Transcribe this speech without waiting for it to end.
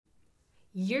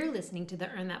You're listening to the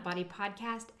Earn That Body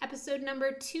podcast, episode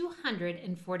number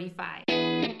 245.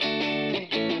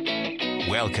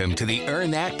 Welcome to the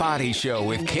Earn That Body Show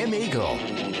with Kim Eagle.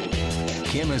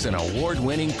 Kim is an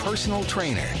award-winning personal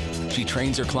trainer. She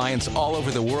trains her clients all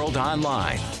over the world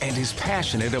online and is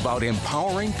passionate about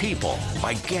empowering people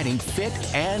by getting fit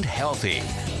and healthy.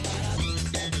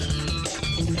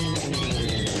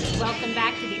 Welcome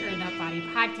back to the Earn That Body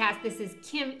podcast. This is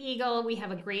Kim Eagle. We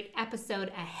have a great episode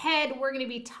ahead. We're going to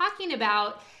be talking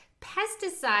about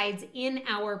pesticides in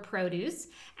our produce.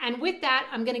 And with that,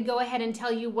 I'm going to go ahead and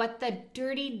tell you what the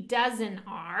Dirty Dozen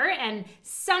are. And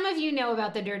some of you know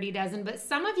about the Dirty Dozen, but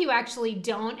some of you actually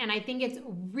don't. And I think it's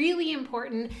really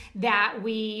important that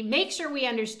we make sure we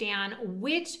understand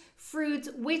which fruits,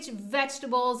 which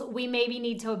vegetables we maybe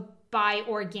need to buy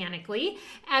organically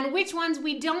and which ones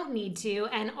we don't need to,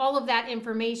 and all of that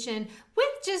information with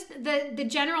just the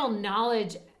general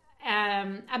knowledge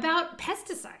about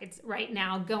pesticides right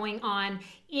now going on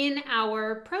in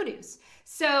our produce.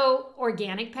 So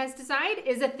organic pesticide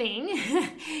is a thing.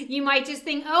 You might just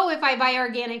think, oh, if I buy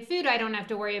organic food, I don't have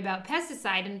to worry about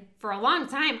pesticide. And for a long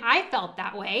time, I felt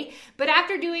that way. But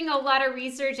after doing a lot of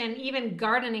research and even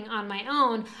gardening on my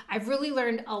own, I've really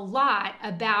learned a lot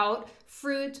about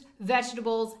fruit,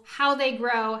 vegetables, how they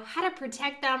grow, how to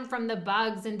protect them from the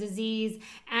bugs and disease,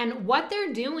 and what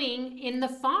they're doing in the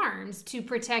farms to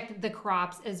protect the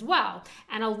crops as well.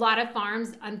 And a lot of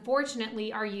farms,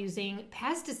 unfortunately, are using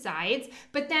pesticides,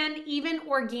 but then even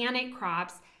organic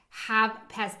crops have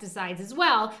pesticides as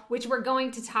well, which we're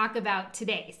going to talk about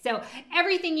today. So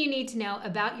everything you need to know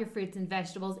about your fruits and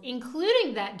vegetables,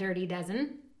 including that Dirty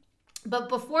Dozen. But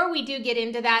before we do get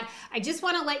into that, I just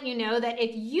want to let you know that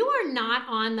if you are not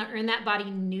on the Earn That Body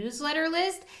newsletter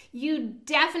list, you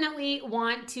definitely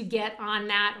want to get on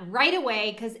that right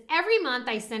away, because every month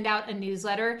I send out a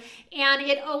newsletter and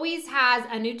it always has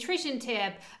a nutrition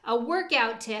tip, a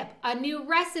workout tip, a new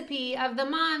recipe of the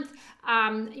month,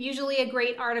 usually a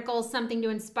great article, something to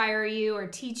inspire you or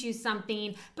teach you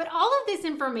something. But all of this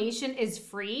information is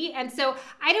free. And so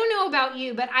I don't know about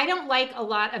you, but I don't like a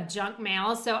lot of junk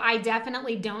mail. So I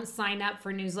definitely don't sign up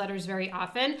for newsletters very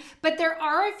often. But there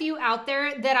are a few out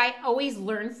there that I always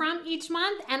learn from each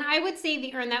month. And I would say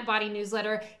the Earn That Body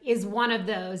newsletter is one of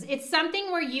those. It's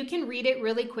something where you can read it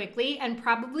really quickly and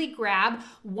probably grab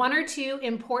one or two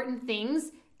important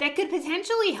things that could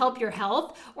potentially help your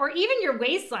health or even your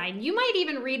waistline. You might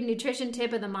even read nutrition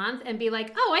tip of the month and be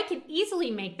like, oh, I can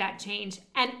easily make that change.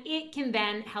 And it can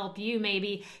then help you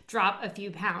maybe drop a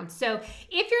few pounds. So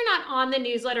if you're not on the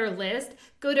newsletter list,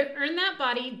 go to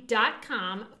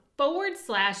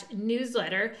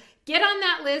earnthatbody.com/newsletter. Get on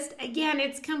that list. Again,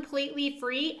 it's completely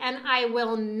free and I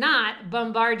will not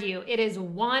bombard you. It is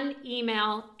one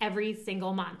email every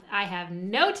single month. I have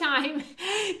no time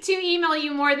to email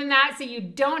you more than that, so you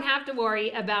don't have to worry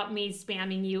about me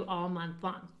spamming you all month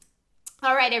long.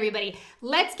 All right, everybody,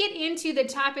 let's get into the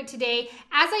topic today.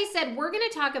 As I said, we're going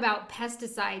to talk about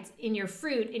pesticides in your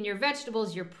fruit, in your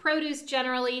vegetables, your produce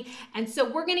generally. And so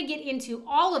we're going to get into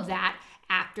all of that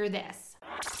after this.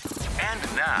 And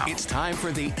now, it's time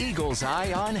for the Eagle's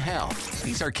Eye on Health.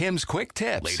 These are Kim's quick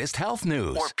tips, latest health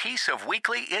news, or piece of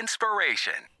weekly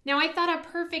inspiration. Now, I thought a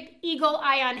perfect Eagle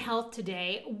Eye on Health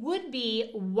today would be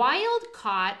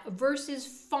wild-caught versus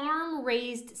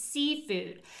farm-raised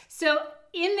seafood. So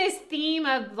in this theme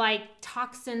of like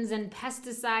toxins and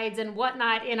pesticides and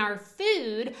whatnot in our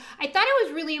food, I thought it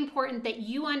was really important that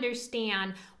you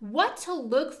understand what to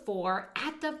look for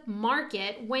at the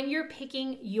market when you're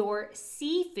picking your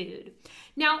seafood.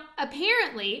 Now,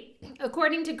 apparently,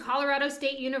 according to Colorado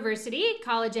State University,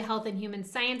 College of Health and Human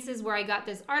Sciences, where I got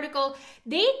this article,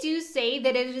 they do say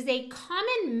that it is a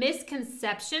common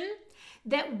misconception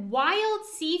that wild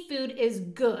seafood is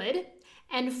good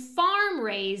and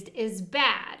farm-raised is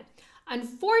bad.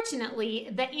 Unfortunately,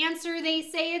 the answer, they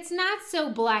say, it's not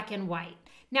so black and white.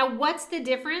 Now, what's the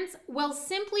difference? Well,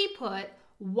 simply put,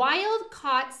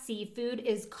 wild-caught seafood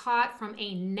is caught from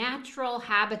a natural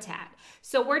habitat.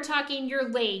 So we're talking your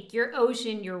lake, your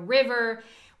ocean, your river,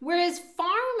 whereas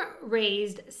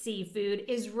farm-raised seafood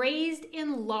is raised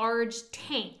in large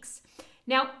tanks.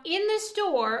 Now, in the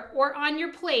store or on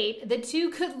your plate, the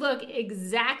two could look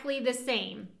exactly the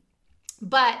same,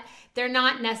 but they're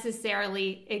not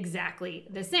necessarily exactly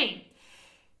the same.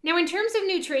 Now, in terms of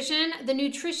nutrition, the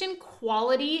nutrition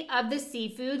quality of the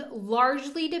seafood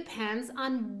largely depends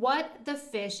on what the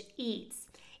fish eats.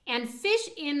 And fish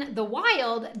in the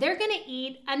wild, they're going to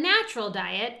eat a natural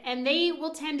diet, and they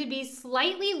will tend to be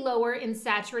slightly lower in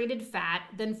saturated fat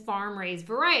than farm-raised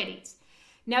varieties.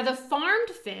 Now, the farmed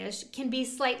fish can be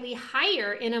slightly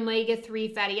higher in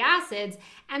omega-3 fatty acids,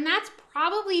 and that's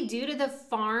probably due to the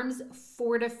farm's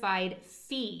fortified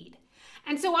feed.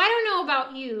 And so I don't know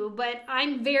about you, but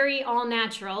I'm very all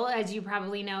natural, as you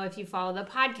probably know if you follow the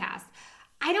podcast.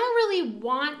 I don't really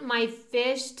want my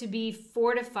fish to be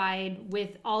fortified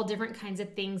with all different kinds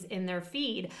of things in their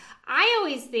feed. I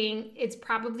always think it's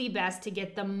probably best to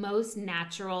get the most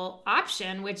natural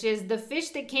option, which is the fish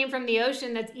that came from the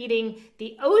ocean that's eating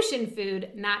the ocean food,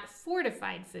 not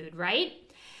fortified food, right?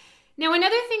 Now,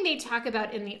 another thing they talk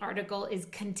about in the article is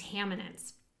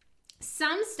contaminants.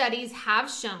 Some studies have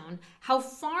shown how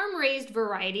farm-raised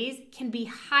varieties can be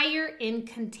higher in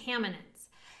contaminants.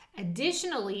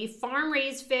 Additionally,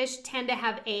 farm-raised fish tend to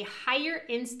have a higher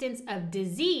instance of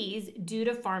disease due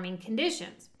to farming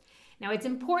conditions. Now, it's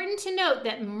important to note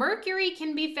that mercury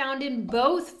can be found in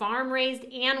both farm-raised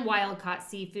and wild-caught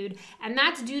seafood, and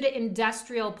that's due to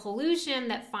industrial pollution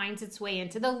that finds its way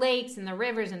into the lakes and the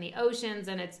rivers and the oceans,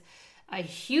 and it's a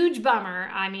huge bummer.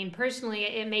 I mean, personally,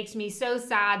 it makes me so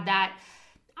sad that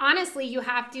honestly, you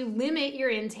have to limit your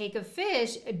intake of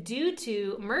fish due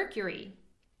to mercury.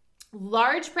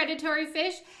 Large predatory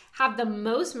fish have the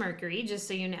most mercury, just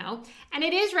so you know, and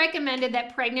it is recommended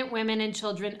that pregnant women and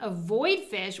children avoid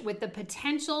fish with the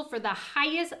potential for the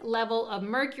highest level of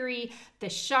mercury: the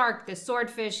shark, the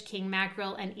swordfish, king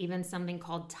mackerel, and even something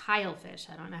called tilefish.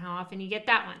 I don't know how often you get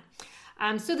that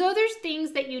one. So those are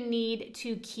things that you need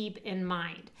to keep in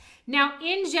mind. Now,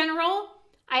 in general,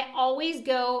 I always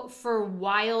go for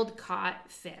wild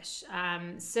caught fish.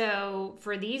 So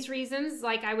for these reasons,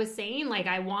 like I was saying, like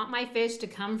I want my fish to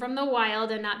come from the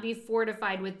wild and not be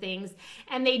fortified with things.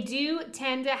 And they do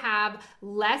tend to have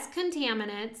less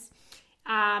contaminants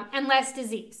and less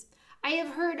disease. I have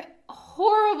heard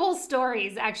horrible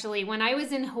stories, actually. When I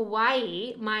was in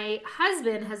Hawaii, my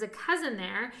husband has a cousin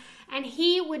there, and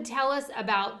he would tell us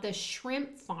about the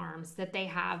shrimp farms that they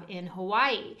have in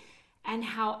Hawaii and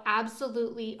how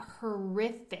absolutely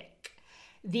horrific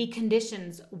the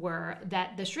conditions were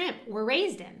that the shrimp were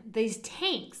raised in, these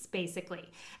tanks, basically.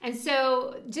 And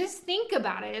so just think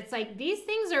about it. It's like these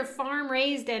things are farm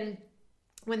raised, and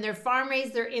when they're farm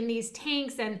raised, they're in these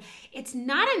tanks, and it's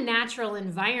not a natural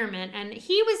environment. And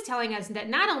he was telling us that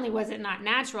not only was it not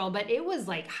natural, but it was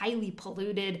like highly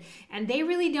polluted, and they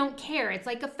really don't care. It's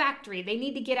like a factory. They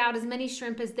need to get out as many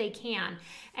shrimp as they can.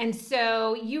 And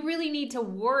so you really need to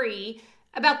worry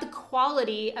about the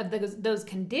quality of those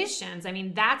conditions. I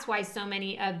mean, that's why so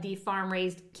many of the farm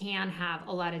raised can have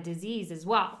a lot of disease as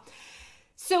well.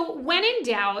 So when in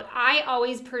doubt, I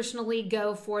always personally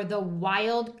go for the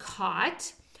wild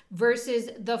caught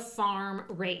versus the farm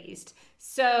raised.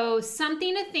 So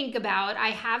something to think about. I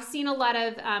have seen a lot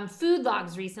of food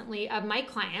logs recently of my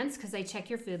clients, because I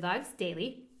check your food logs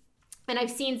daily. And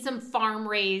I've seen some farm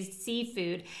raised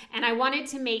seafood, and I wanted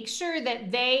to make sure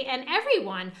that they and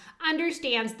everyone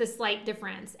understands the slight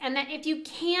difference, and that if you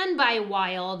can buy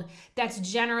wild, that's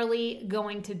generally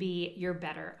going to be your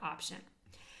better option.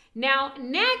 Now,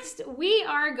 next, we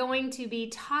are going to be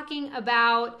talking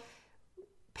about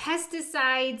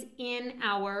pesticides in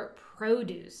our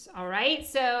produce, all right?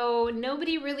 So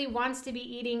nobody really wants to be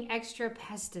eating extra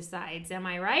pesticides, am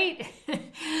I right?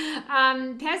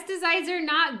 Pesticides are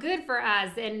not good for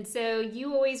us, and so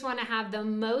you always want to have the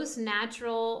most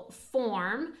natural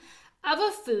form of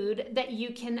a food that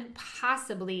you can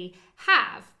possibly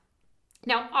have.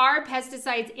 Now, are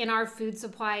pesticides in our food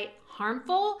supply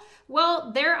harmful?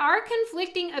 Well, there are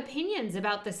conflicting opinions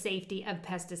about the safety of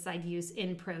pesticide use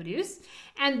in produce.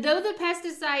 And though the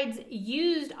pesticides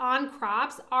used on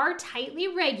crops are tightly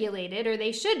regulated, or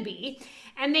they should be,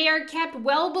 and they are kept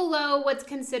well below what's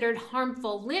considered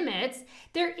harmful limits,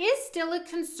 there is still a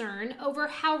concern over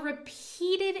how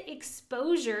repeated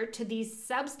exposure to these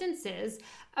substances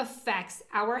affects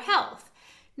our health.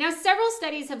 Now, several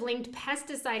studies have linked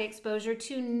pesticide exposure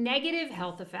to negative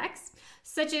health effects,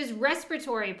 such as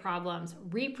respiratory problems,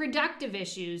 reproductive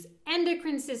issues,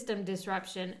 endocrine system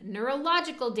disruption,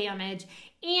 neurological damage,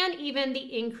 and even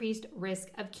the increased risk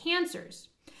of cancers.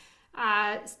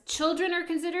 Children are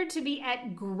considered to be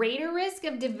at greater risk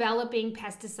of developing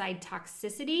pesticide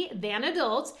toxicity than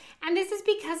adults, and this is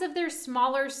because of their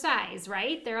smaller size,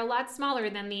 right? They're a lot smaller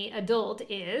than the adult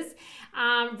is.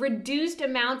 Reduced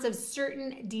amounts of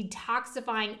certain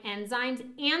detoxifying enzymes,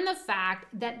 and the fact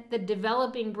that the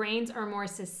developing brains are more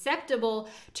susceptible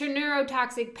to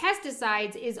neurotoxic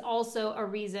pesticides is also a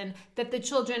reason that the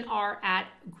children are at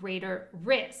greater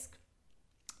risk.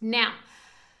 Now,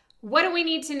 what do we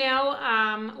need to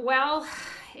know? Well,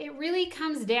 it really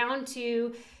comes down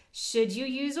to, should you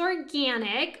use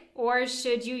organic or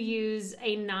should you use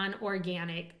a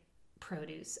non-organic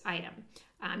produce item,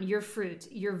 your fruit,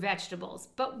 your vegetables.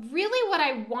 But really what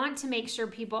I want to make sure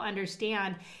people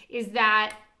understand is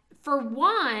that, for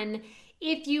one,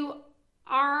 if you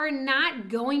are not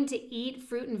going to eat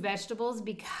fruit and vegetables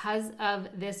because of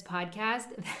this podcast,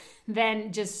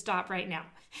 then just stop right now.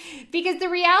 Because the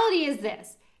reality is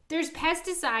this: there's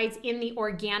pesticides in the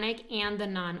organic and the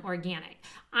non-organic.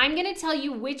 I'm going to tell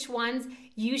you which ones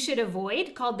you should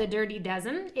avoid, called the Dirty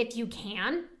Dozen, if you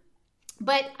can.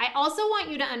 But I also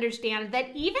want you to understand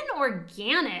that even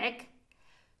organic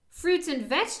fruits and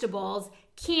vegetables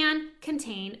can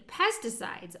contain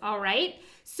pesticides, all right?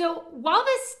 So while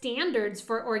the standards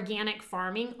for organic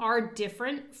farming are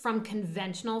different from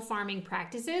conventional farming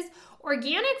practices,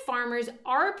 organic farmers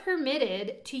are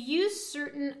permitted to use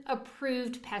certain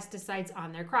approved pesticides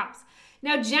on their crops.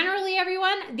 Now, generally,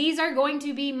 everyone, these are going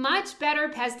to be much better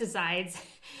pesticides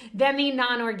than the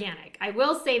non-organic. I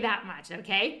will say that much,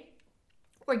 okay?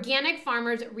 Organic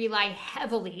farmers rely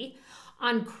heavily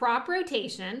on crop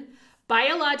rotation,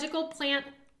 biological plant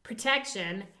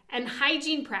protection, and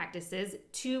hygiene practices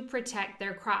to protect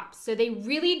their crops. So they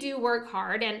really do work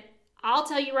hard. And I'll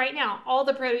tell you right now, all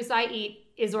the produce I eat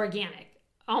is organic,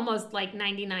 almost like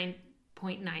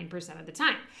 99.9% of the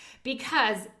time,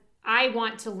 because I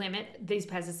want to limit these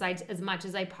pesticides as much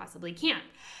as I possibly can.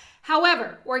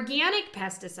 However, organic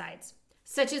pesticides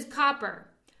such as copper,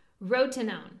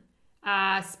 rotenone,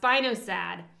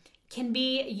 spinosad can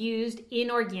be used in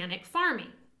organic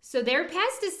farming. So they're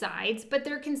pesticides, but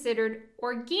they're considered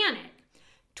organic.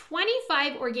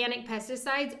 25 organic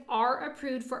pesticides are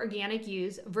approved for organic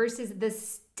use versus the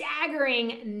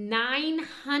staggering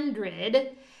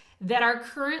 900 that are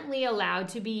currently allowed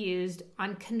to be used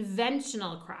on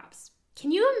conventional crops.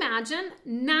 Can you imagine?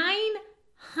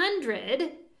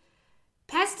 900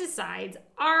 pesticides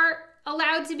are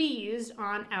allowed to be used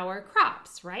on our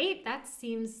crops, right? That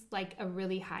seems like a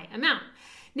really high amount.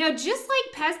 Now, just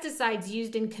like pesticides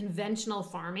used in conventional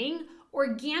farming,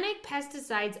 organic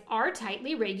pesticides are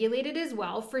tightly regulated as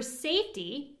well for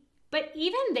safety, but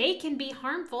even they can be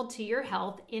harmful to your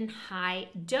health in high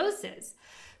doses.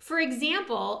 For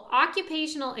example,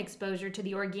 occupational exposure to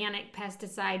the organic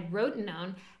pesticide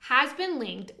rotenone has been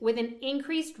linked with an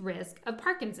increased risk of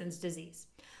Parkinson's disease.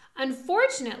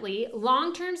 Unfortunately,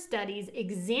 long-term studies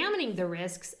examining the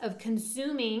risks of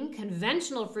consuming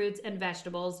conventional fruits and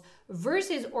vegetables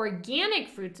versus organic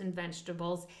fruits and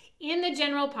vegetables in the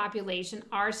general population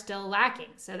are still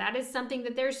lacking. So that is something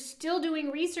that they're still doing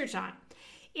research on.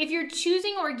 If you're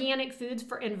choosing organic foods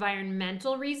for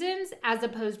environmental reasons as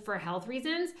opposed for health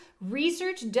reasons,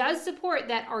 research does support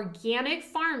that organic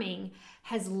farming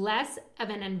has less of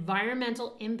an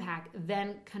environmental impact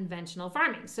than conventional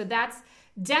farming. So that's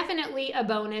definitely a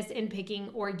bonus in picking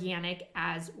organic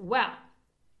as well.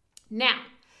 Now,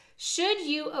 should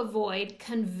you avoid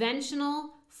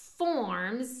conventional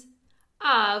forms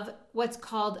of what's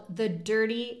called the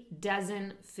Dirty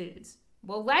Dozen foods?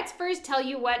 Well, let's first tell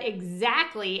you what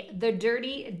exactly the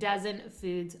Dirty Dozen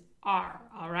foods are,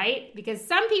 all right? Because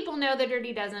some people know the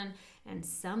Dirty Dozen and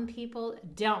some people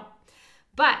don't.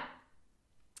 But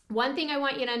one thing I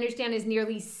want you to understand is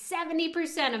nearly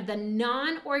 70% of the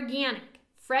non-organic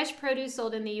fresh produce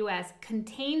sold in the U.S.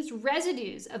 contains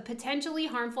residues of potentially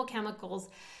harmful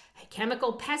chemical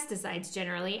pesticides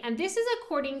generally, and this is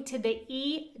according to the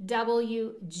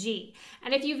EWG.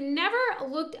 And if you've never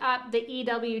looked up the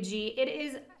EWG, it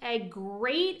is a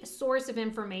great source of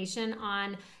information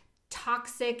on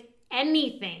toxic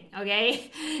anything,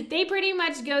 okay? They pretty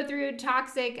much go through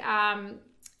toxic,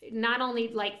 not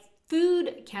only like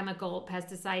food chemical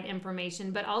pesticide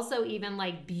information, but also even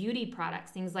like beauty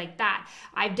products, things like that.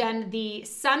 I've done the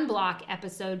sunblock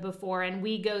episode before, and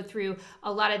we go through a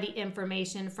lot of the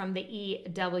information from the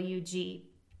EWG.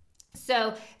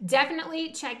 So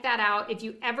definitely check that out. If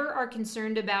you ever are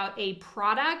concerned about a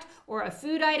product or a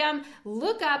food item,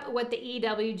 look up what the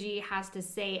EWG has to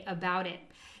say about it.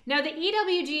 Now, the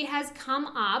EWG has come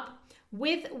up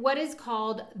with what is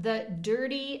called the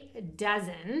Dirty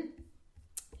Dozen.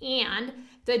 And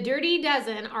the Dirty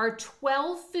Dozen are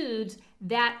 12 foods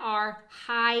that are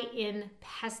high in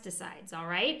pesticides, all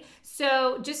right?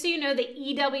 So just so you know, the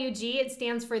EWG, it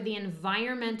stands for the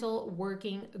Environmental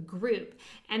Working Group.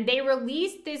 And they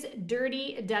released this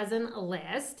Dirty Dozen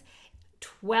list,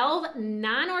 12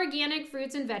 non-organic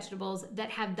fruits and vegetables that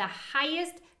have the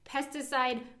highest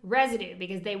pesticide residue,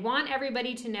 because they want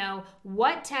everybody to know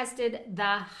what tested the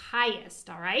highest,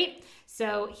 all right?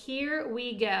 So here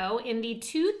we go. In the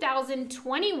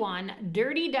 2021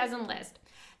 Dirty Dozen list,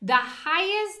 the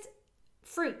highest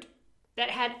fruit that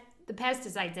had the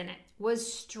pesticides in it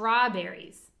was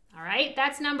strawberries, all right?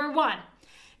 That's number one.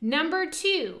 Number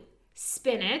two,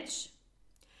 spinach.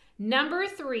 Number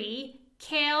 3,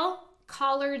 kale,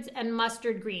 collards, and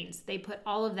mustard greens. They put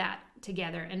all of that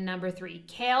together in number 3,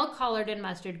 kale, collard, and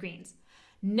mustard greens.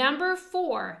 Number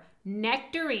 4,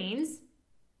 nectarines.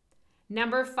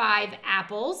 Number 5,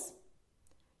 apples.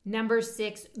 Number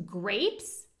 6,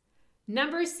 grapes.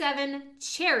 Number 7,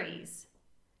 cherries.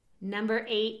 Number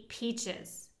 8,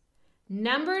 peaches.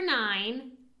 Number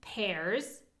 9,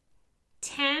 pears.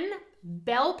 10,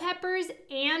 bell peppers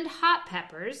and hot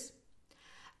peppers.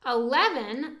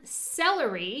 11,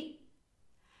 celery.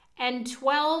 And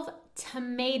 12,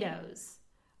 tomatoes.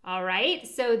 All right,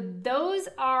 so those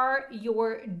are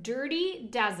your dirty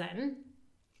dozen.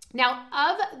 Now,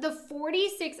 of the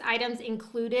 46 items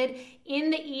included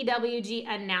in the EWG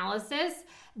analysis,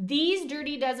 these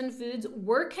dirty dozen foods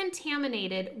were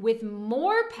contaminated with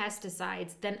more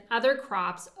pesticides than other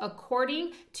crops,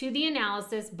 according to the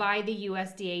analysis by the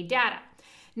USDA data.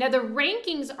 Now, the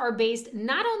rankings are based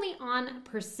not only on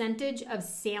percentage of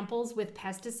samples with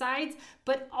pesticides,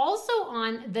 but also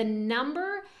on the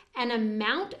number and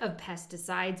amount of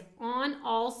pesticides on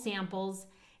all samples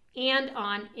and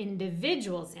on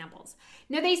individual samples.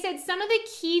 Now, they said some of the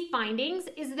key findings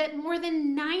is that more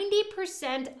than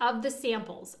 90% of the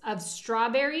samples of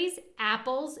strawberries,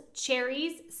 apples,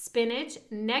 cherries, spinach,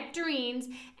 nectarines,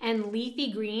 and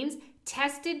leafy greens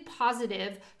tested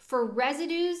positive for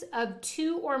residues of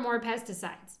 2 or more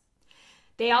pesticides.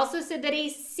 They also said that a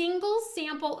single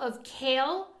sample of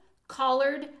kale,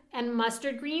 collard, and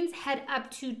mustard greens had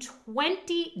up to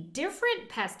 20 different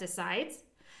pesticides.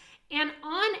 And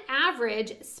on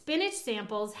average, spinach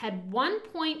samples had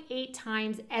 1.8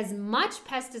 times as much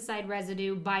pesticide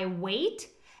residue by weight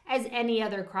as any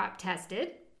other crop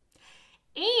tested.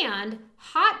 And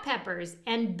hot peppers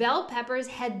and bell peppers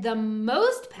had the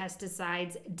most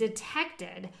pesticides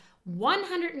detected,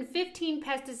 115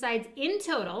 pesticides in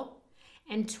total,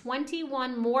 and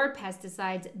 21 more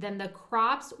pesticides than the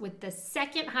crops with the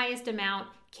second highest amount,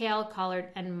 kale, collard,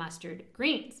 and mustard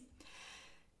greens.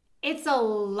 It's a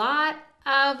lot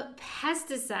of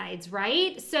pesticides,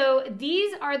 right? So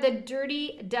these are the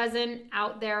dirty dozen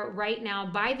out there right now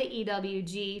by the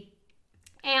EWG.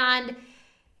 And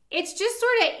it's just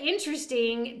sort of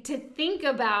interesting to think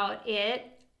about it.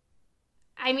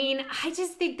 I mean, I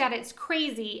just think that it's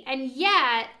crazy. And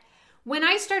yet, when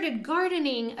I started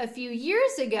gardening a few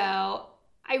years ago,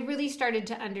 I really started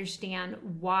to understand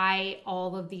why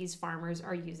all of these farmers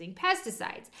are using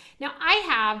pesticides. Now,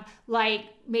 I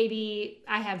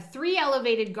have 3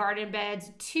 elevated garden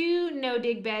beds, 2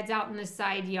 no-dig beds out in the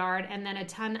side yard, and then a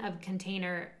ton of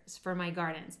containers for my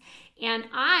gardens. And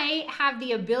I have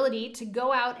the ability to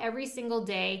go out every single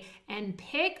day and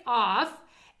pick off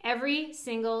every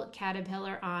single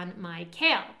caterpillar on my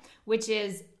kale, which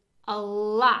is a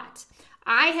lot.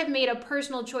 I have made a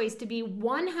personal choice to be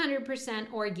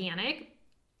 100% organic,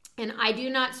 and I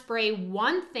do not spray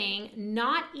one thing,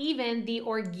 not even the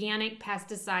organic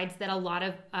pesticides that a lot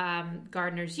of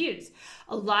gardeners use.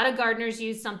 A lot of gardeners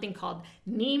use something called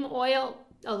neem oil.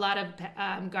 A lot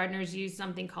of gardeners use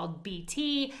something called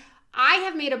BT. I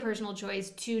have made a personal choice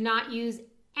to not use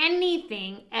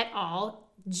anything at all.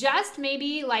 Just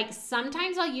maybe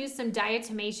sometimes I'll use some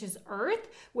diatomaceous earth,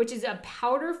 which is a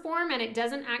powder form, and it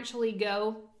doesn't actually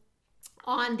go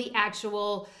on the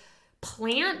actual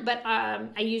plant, but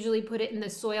I usually put it in the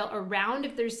soil around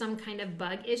if there's some kind of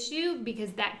bug issue,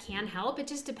 because that can help. It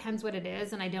just depends what it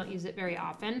is, and I don't use it very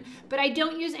often, but I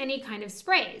don't use any kind of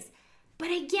sprays. But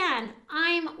again,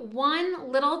 I'm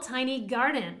one little tiny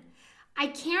garden. I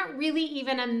can't really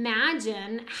even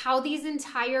imagine how these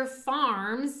entire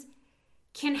farms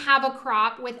can have a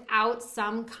crop without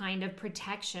some kind of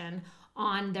protection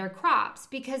on their crops,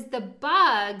 because the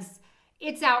bugs,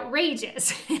 it's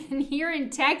outrageous. And here in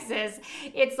Texas,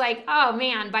 it's like, oh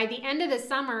man, by the end of the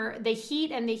summer, the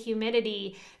heat and the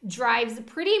humidity drives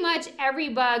pretty much every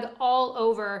bug all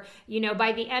over.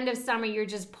 By the end of summer, you're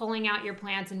just pulling out your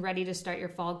plants and ready to start your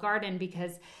fall garden,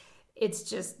 because it's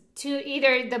just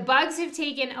either the bugs have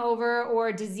taken over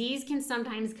or disease can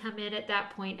sometimes come in at that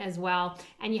point as well,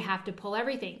 and you have to pull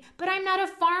everything. But I'm not a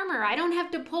farmer. I don't have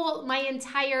to pull my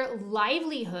entire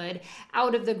livelihood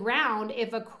out of the ground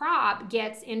if a crop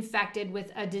gets infected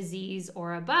with a disease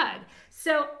or a bug.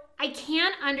 So I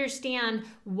can't understand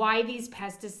why these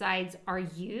pesticides are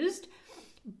used,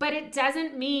 but it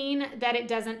doesn't mean that it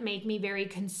doesn't make me very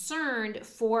concerned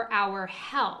for our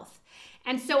health.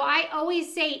 And so I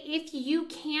always say, if you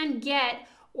can get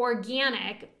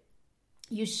organic,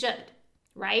 you should,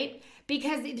 right?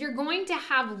 because you're going to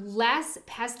have less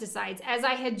pesticides. As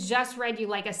I had just read you,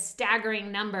 like a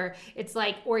staggering number, it's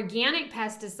like organic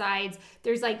pesticides,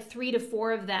 there's like 3 to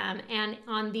 4 of them. And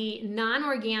on the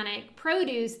non-organic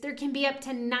produce, there can be up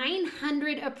to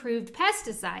 900 approved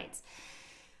pesticides.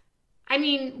 I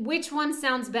mean, which one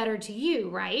sounds better to you,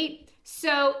 right?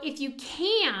 So if you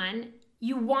can,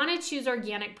 you want to choose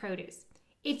organic produce.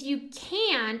 If you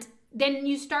can't, then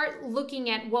you start looking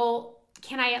at, well,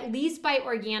 can I at least buy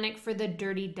organic for the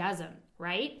dirty dozen,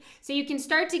 right? So you can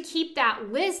start to keep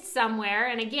that list somewhere.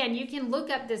 And again, you can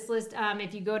look up this list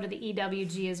if you go to the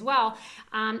EWG as well.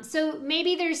 So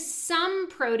maybe there's some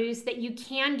produce that you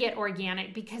can get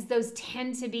organic because those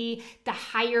tend to be the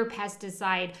higher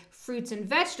pesticide fruits and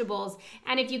vegetables.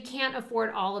 And if you can't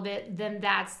afford all of it, then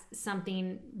that's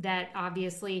something that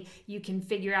obviously you can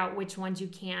figure out which ones you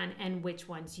can and which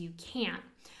ones you can't.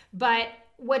 But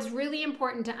what's really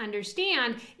important to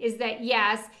understand is that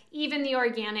yes, even the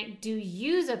organic do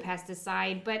use a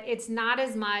pesticide, but it's not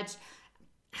as much.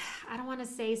 I don't want to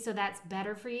say so that's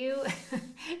better for you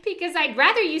because I'd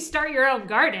rather you start your own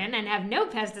garden and have no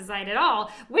pesticide at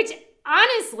all, which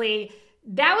honestly,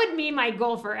 that would be my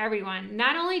goal for everyone,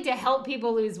 not only to help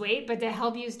people lose weight, but to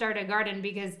help you start a garden,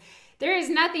 because there is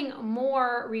nothing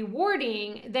more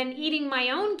rewarding than eating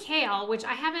my own kale, which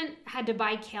I haven't had to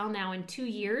buy kale now in 2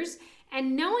 years,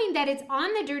 and knowing that it's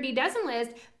on the Dirty Dozen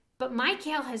list, but my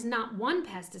kale has not one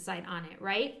pesticide on it,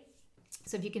 right?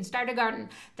 So if you can start a garden,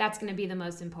 that's going to be the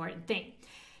most important thing.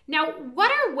 Now,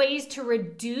 what are ways to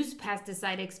reduce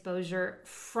pesticide exposure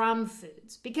from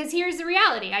foods? Because here's the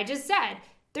reality. I just said,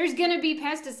 there's going to be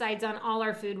pesticides on all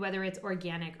our food, whether it's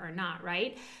organic or not,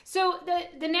 right? So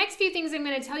the next few things I'm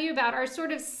going to tell you about are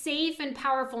sort of safe and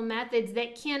powerful methods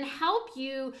that can help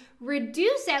you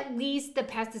reduce at least the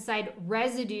pesticide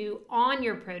residue on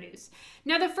your produce.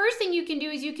 Now, the first thing you can do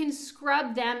is you can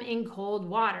scrub them in cold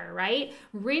water, right?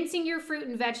 Rinsing your fruit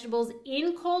and vegetables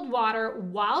in cold water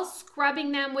while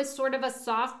scrubbing them with sort of a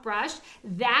soft brush,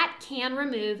 that can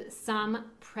remove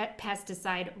some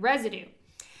pesticide residue.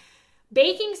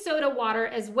 Baking soda water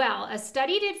as well. A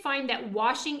study did find that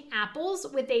washing apples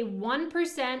with a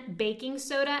 1% baking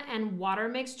soda and water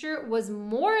mixture was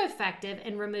more effective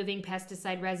in removing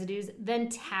pesticide residues than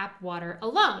tap water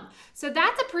alone. So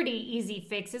that's a pretty easy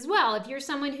fix as well. If you're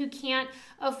someone who can't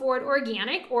afford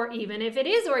organic, or even if it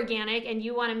is organic and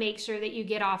you want to make sure that you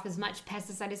get off as much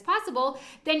pesticide as possible,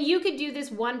 then you could do this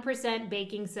 1%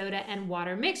 baking soda and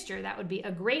water mixture. That would be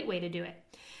a great way to do it.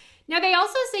 Now, they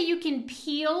also say you can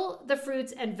peel the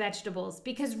fruits and vegetables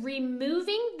because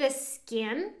removing the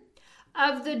skin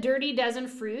of the Dirty Dozen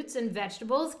fruits and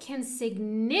vegetables can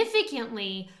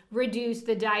significantly reduce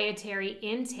the dietary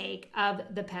intake of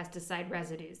the pesticide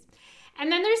residues. And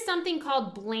then there's something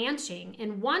called blanching.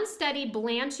 In one study,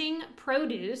 blanching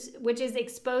produce, which is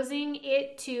exposing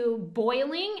it to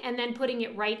boiling and then putting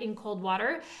it right in cold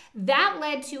water, that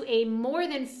led to a more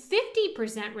than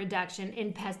 50% reduction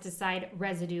in pesticide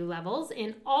residue levels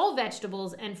in all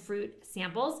vegetables and fruit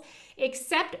samples,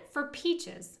 except for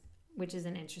peaches, which is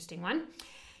an interesting one.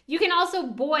 You can also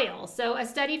boil. So a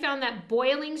study found that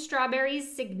boiling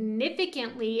strawberries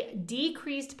significantly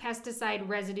decreased pesticide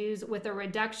residues with a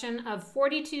reduction of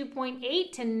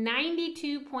 42.8 to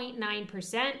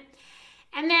 92.9%.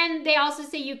 And then they also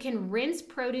say you can rinse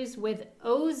produce with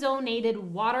ozonated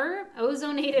water.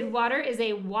 Ozonated water is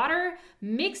a water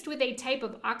mixed with a type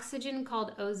of oxygen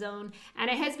called ozone, and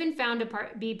it has been found to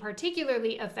be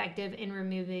particularly effective in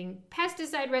removing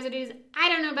pesticide residues. I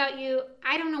don't know about you.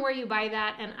 I don't know where you buy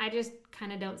that, and I just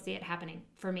kind of don't see it happening,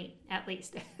 for me at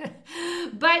least.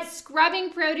 But scrubbing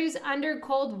produce under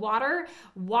cold water,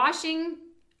 washing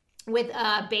with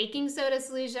a baking soda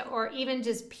solution, or even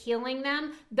just peeling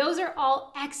them, those are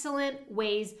all excellent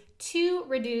ways to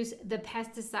reduce the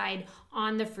pesticide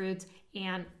on the fruits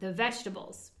and the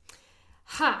vegetables.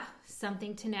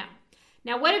 Something to know.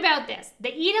 Now, what about this?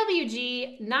 The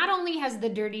EWG not only has the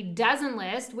Dirty Dozen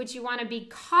list, which you want to be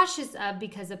cautious of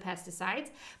because of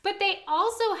pesticides, but they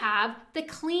also have the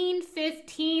Clean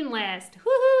 15 list.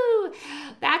 Woohoo!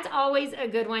 That's always a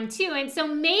good one too. And so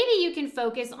maybe you can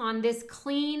focus on this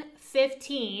Clean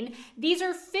 15. These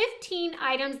are 15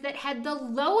 items that had the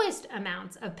lowest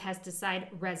amounts of pesticide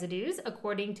residues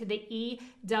according to the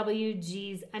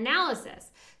EWG's analysis.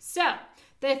 So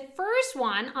the first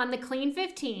one on the Clean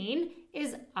 15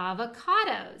 is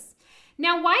avocados.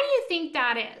 Now, why do you think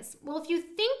that is? Well, if you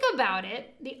think about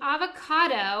it, the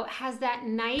avocado has that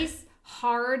nice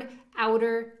hard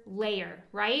outer layer,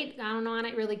 right? I don't want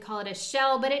to really call it a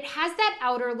shell, but it has that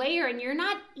outer layer and you're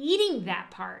not eating that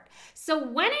part. So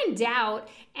when in doubt,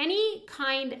 any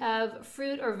kind of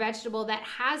fruit or vegetable that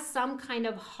has some kind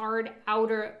of hard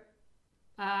outer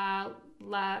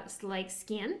like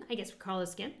skin, I guess we call it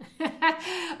skin,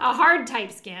 a hard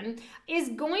type skin, is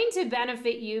going to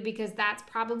benefit you because that's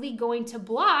probably going to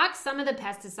block some of the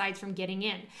pesticides from getting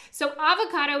in. So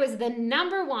avocado is the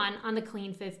number 1 on the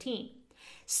Clean 15.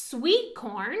 Sweet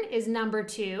corn is number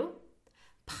 2.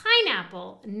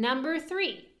 Pineapple, number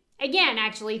 3. Again,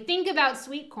 actually, think about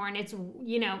sweet corn. It's,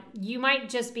 you might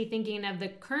just be thinking of the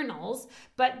kernels,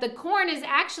 but the corn is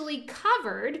actually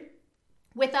covered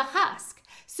with a husk.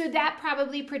 So that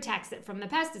probably protects it from the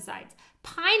pesticides.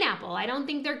 Pineapple, I don't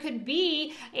think there could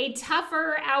be a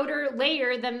tougher outer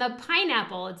layer than the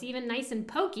pineapple. It's even nice and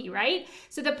pokey, right?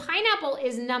 So the pineapple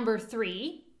is number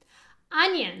 3.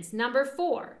 Onions, number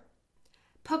 4.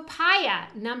 Papaya,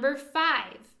 number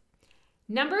 5.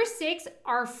 Number 6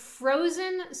 are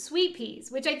frozen sweet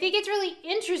peas, which I think it's really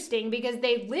interesting because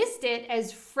they list it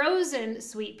as frozen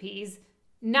sweet peas,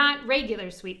 not regular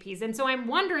sweet peas. And so I'm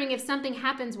wondering if something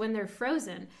happens when they're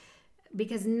frozen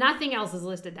because nothing else is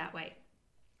listed that way.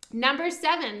 Number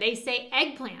 7, they say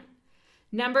eggplant.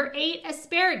 Number 8,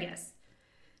 asparagus.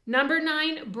 Number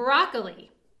 9,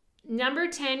 broccoli. Number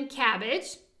 10,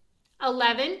 cabbage.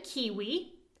 11,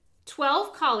 kiwi.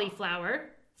 12, cauliflower.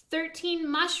 13,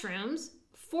 mushrooms.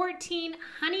 14,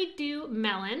 honeydew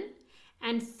melon.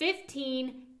 And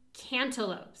 15,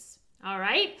 cantaloupes. All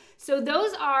right, so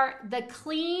those are the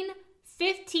Clean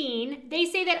 15. They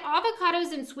say that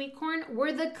avocados and sweet corn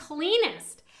were the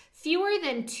cleanest. Fewer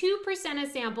than 2%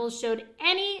 of samples showed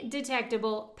any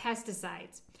detectable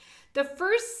pesticides. The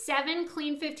first 7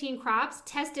 Clean 15 crops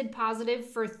tested positive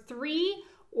for 3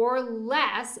 or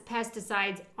less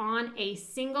pesticides on a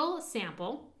single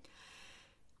sample.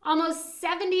 Almost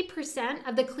 70%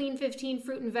 of the Clean 15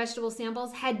 fruit and vegetable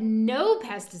samples had no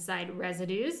pesticide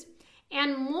residues.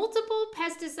 And multiple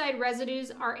pesticide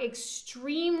residues are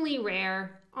extremely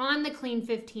rare on the Clean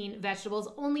 15 vegetables.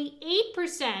 Only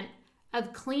 8%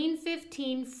 of Clean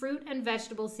 15 fruit and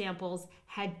vegetable samples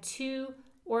had 2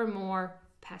 or more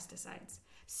pesticides.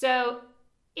 So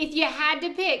if you had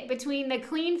to pick between the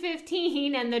Clean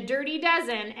 15 and the Dirty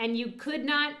Dozen and you could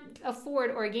not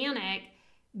afford organic,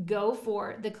 go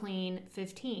for the Clean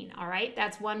 15, all right?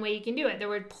 That's one way you can do it. There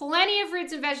were plenty of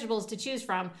fruits and vegetables to choose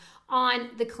from on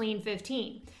the Clean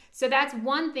 15. So that's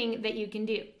one thing that you can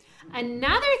do.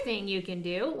 Another thing you can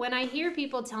do, when I hear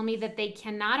people tell me that they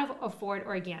cannot afford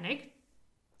organic,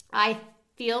 I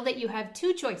feel that you have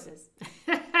 2 choices.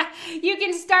 You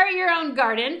can start your own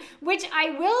garden, which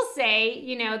I will say,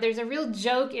 there's a real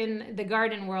joke in the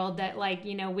garden world that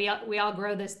we all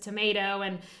grow this tomato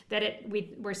and that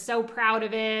we're so proud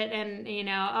of it and,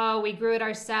 we grew it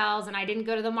ourselves and I didn't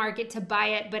go to the market to buy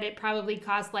it, but it probably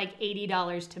cost like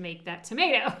 $80 to make that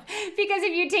tomato. Because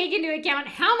if you take into account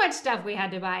how much stuff we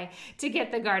had to buy to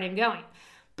get the garden going.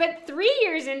 But 3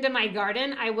 years into my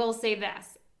garden, I will say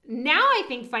this. Now I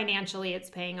think financially it's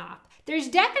paying off. There's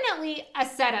definitely a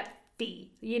setup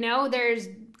fee. There's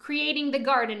creating the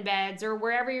garden beds or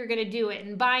wherever you're going to do it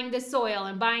and buying the soil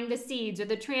and buying the seeds or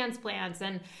the transplants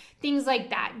and things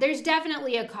like that. There's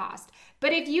definitely a cost.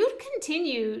 But if you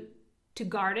continue to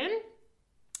garden,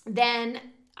 then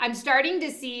I'm starting to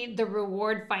see the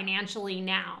reward financially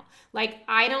now. Like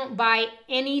I don't buy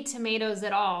any tomatoes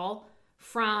at all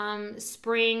from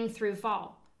spring through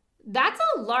fall. That's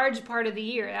a large part of the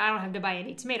year. I don't have to buy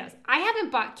any tomatoes. I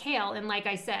haven't bought kale in, like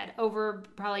I said, over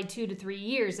probably 2 to 3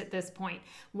 years at this point.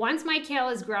 Once my kale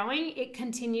is growing, it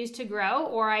continues to grow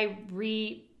or I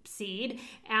reseed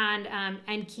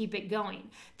and keep it going.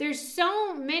 There's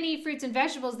so many fruits and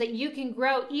vegetables that you can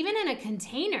grow even in a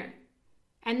container.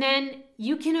 And then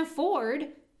you can afford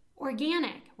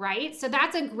organic, right? So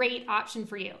that's a great option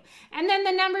for you. And then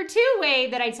the number 2 way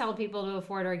that I tell people to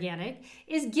afford organic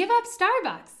is give up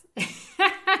Starbucks.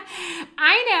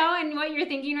 I know, and what you're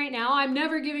thinking right now, I'm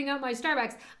never giving up my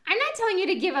Starbucks. I'm not telling you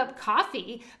to give up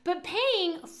coffee, but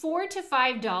paying $4 to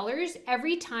 $5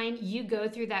 every time you go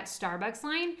through that Starbucks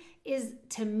line is,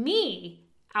 to me,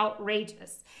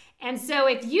 outrageous. And so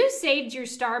if you saved your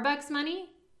Starbucks money,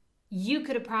 you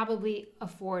could probably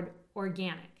afford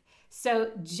organic.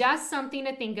 So just something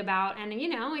to think about. And,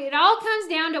 it all comes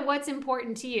down to what's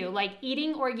important to you. Like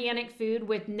eating organic food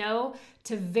with no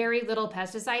to very little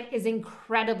pesticide is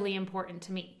incredibly important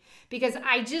to me because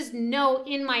I just know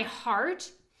in my heart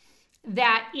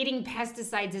that eating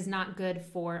pesticides is not good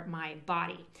for my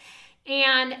body.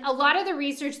 And a lot of the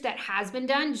research that has been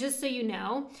done, just so you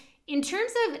know, in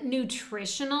terms of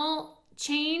nutritional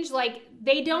change. Like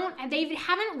they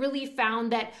haven't really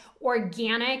found that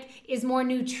organic is more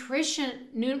nutritious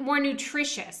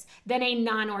than a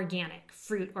non-organic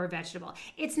fruit or vegetable.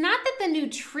 It's not that the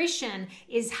nutrition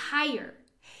is higher.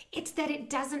 It's that it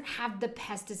doesn't have the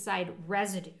pesticide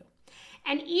residue.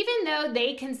 And even though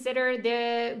they consider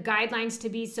the guidelines to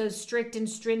be so strict and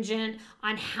stringent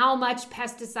on how much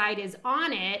pesticide is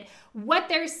on it, what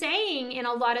they're saying in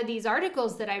a lot of these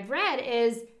articles that I've read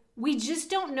is we just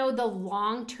don't know the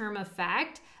long-term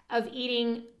effect of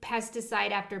eating pesticide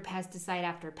after pesticide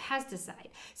after pesticide.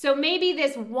 So maybe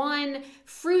this one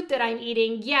fruit that I'm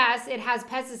eating, yes, it has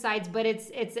pesticides, but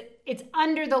it's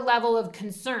under the level of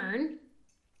concern.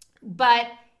 But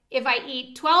if I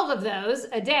eat 12 of those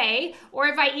a day, or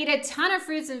if I eat a ton of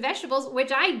fruits and vegetables,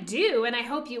 which I do, and I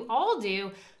hope you all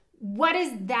do, what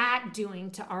is that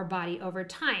doing to our body over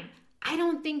time? I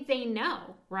don't think they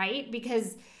know, right?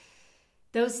 Because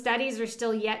those studies are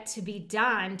still yet to be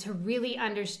done to really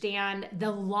understand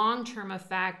the long-term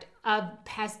effect of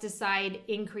pesticide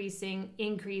increasing.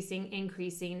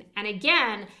 And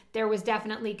again, there was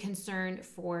definitely concern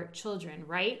for children,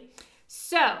 right?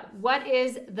 So what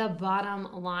is the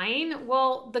bottom line?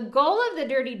 Well, the goal of the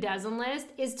Dirty Dozen list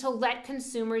is to let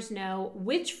consumers know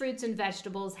which fruits and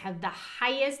vegetables have the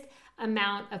highest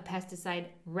amount of pesticide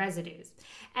residues.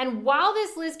 And while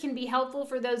this list can be helpful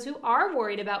for those who are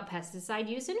worried about pesticide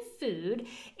use in food,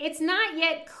 it's not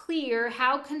yet clear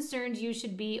how concerned you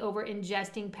should be over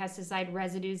ingesting pesticide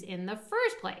residues in the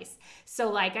first place. So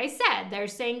like I said, they're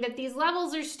saying that these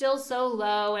levels are still so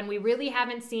low and we really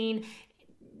haven't seen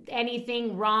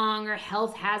anything wrong or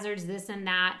health hazards, this and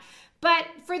that. But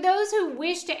for those who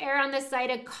wish to err on the side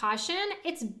of caution,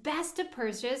 it's best to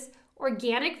purchase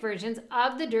organic versions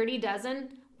of the Dirty Dozen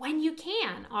when you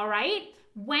can, all right?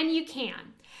 When you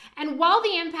can. And while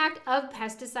the impact of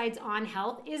pesticides on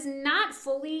health is not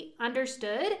fully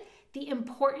understood, the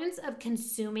importance of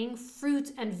consuming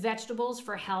fruits and vegetables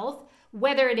for health,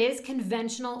 whether it is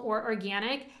conventional or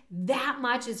organic, that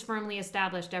much is firmly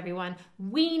established, everyone.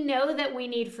 We know that we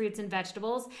need fruits and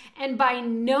vegetables, and by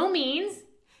no means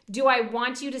do I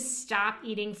want you to stop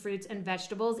eating fruits and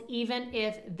vegetables, even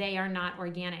if they are not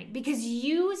organic, because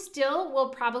you still will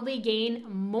probably gain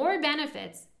more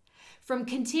benefits from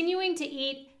continuing to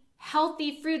eat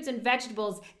healthy fruits and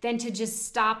vegetables than to just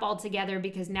stop altogether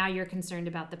because now you're concerned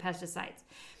about the pesticides.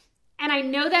 And I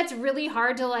know that's really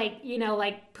hard to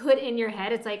put in your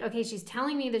head. It's like, okay, she's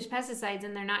telling me there's pesticides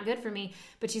and they're not good for me,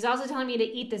 but she's also telling me to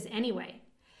eat this anyway.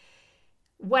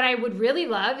 What I would really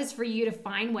love is for you to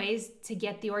find ways to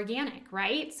get the organic,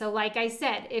 right? So like I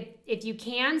said, if you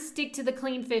can, stick to the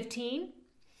Clean 15.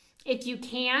 If you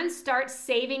can, start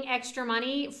saving extra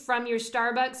money from your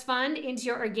Starbucks fund into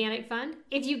your organic fund.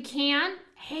 If you can,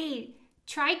 hey,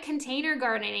 try container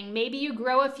gardening. Maybe you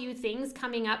grow a few things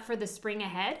coming up for the spring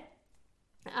ahead.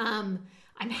 I'm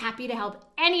happy to help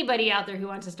anybody out there who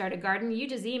wants to start a garden. You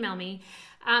just email me.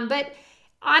 But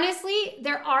honestly,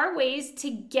 there are ways to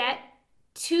get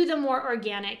to the more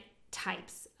organic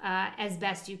types as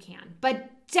best you can. But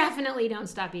definitely don't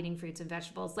stop eating fruits and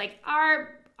vegetables. Like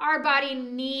our body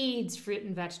needs fruit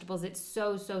and vegetables. It's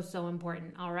so, so, so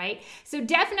important, all right? So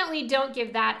definitely don't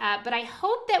give that up. But I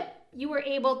hope that you were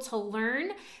able to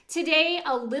learn today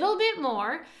a little bit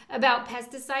more about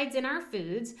pesticides in our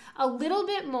foods, a little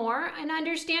bit more, and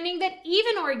understanding that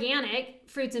even organic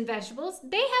fruits and vegetables,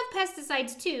 they have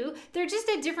pesticides too. They're just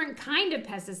a different kind of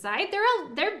pesticide.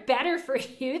 They're better for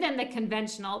you than the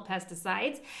conventional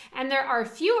pesticides, and there are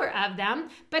fewer of them,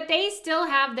 but they still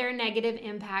have their negative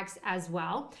impacts as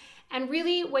well. And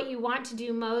really what you want to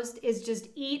do most is just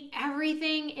eat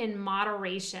everything in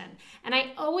moderation. And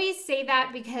I always say that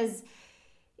because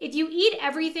if you eat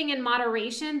everything in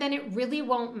moderation, then it really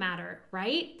won't matter,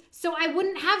 right? So I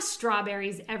wouldn't have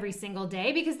strawberries every single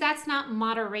day because that's not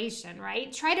moderation,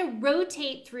 right? Try to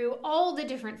rotate through all the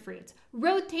different fruits.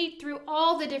 Rotate through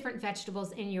all the different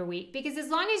vegetables in your week, because as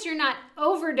long as you're not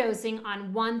overdosing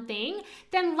on one thing,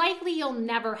 then likely you'll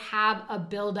never have a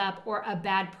buildup or a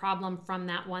bad problem from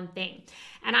that one thing.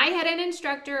 And I had an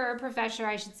instructor, or a professor,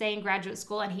 I should say, in graduate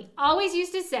school, and he always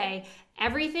used to say,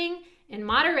 everything in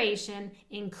moderation,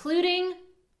 including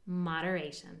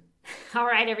moderation. All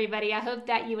right, everybody, I hope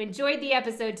that you enjoyed the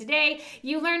episode today.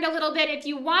 You learned a little bit. If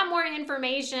you want more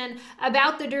information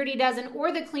about the Dirty Dozen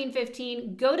or the Clean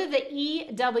 15, go to the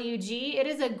EWG. It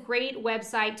is a great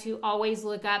website to always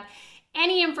look up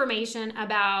any information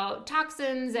about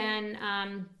toxins and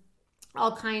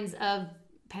all kinds of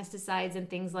pesticides and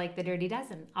things like the Dirty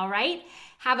Dozen. All right?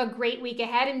 Have a great week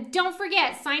ahead. And don't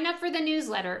forget, sign up for the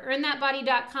newsletter,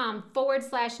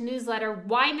 earnthatbody.com/newsletter.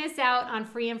 Why miss out on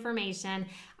free information?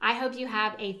 I hope you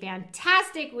have a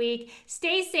fantastic week.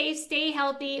 Stay safe, stay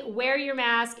healthy, wear your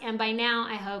mask, and by now,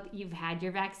 I hope you've had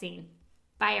your vaccine.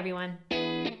 Bye, everyone.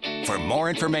 For more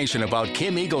information about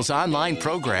Kim Eagle's online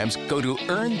programs, go to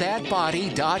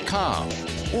earnthatbody.com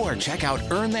or check out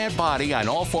Earn That Body on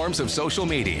all forms of social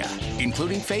media,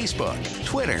 including Facebook,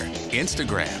 Twitter,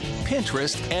 Instagram,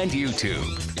 Pinterest, and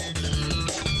YouTube.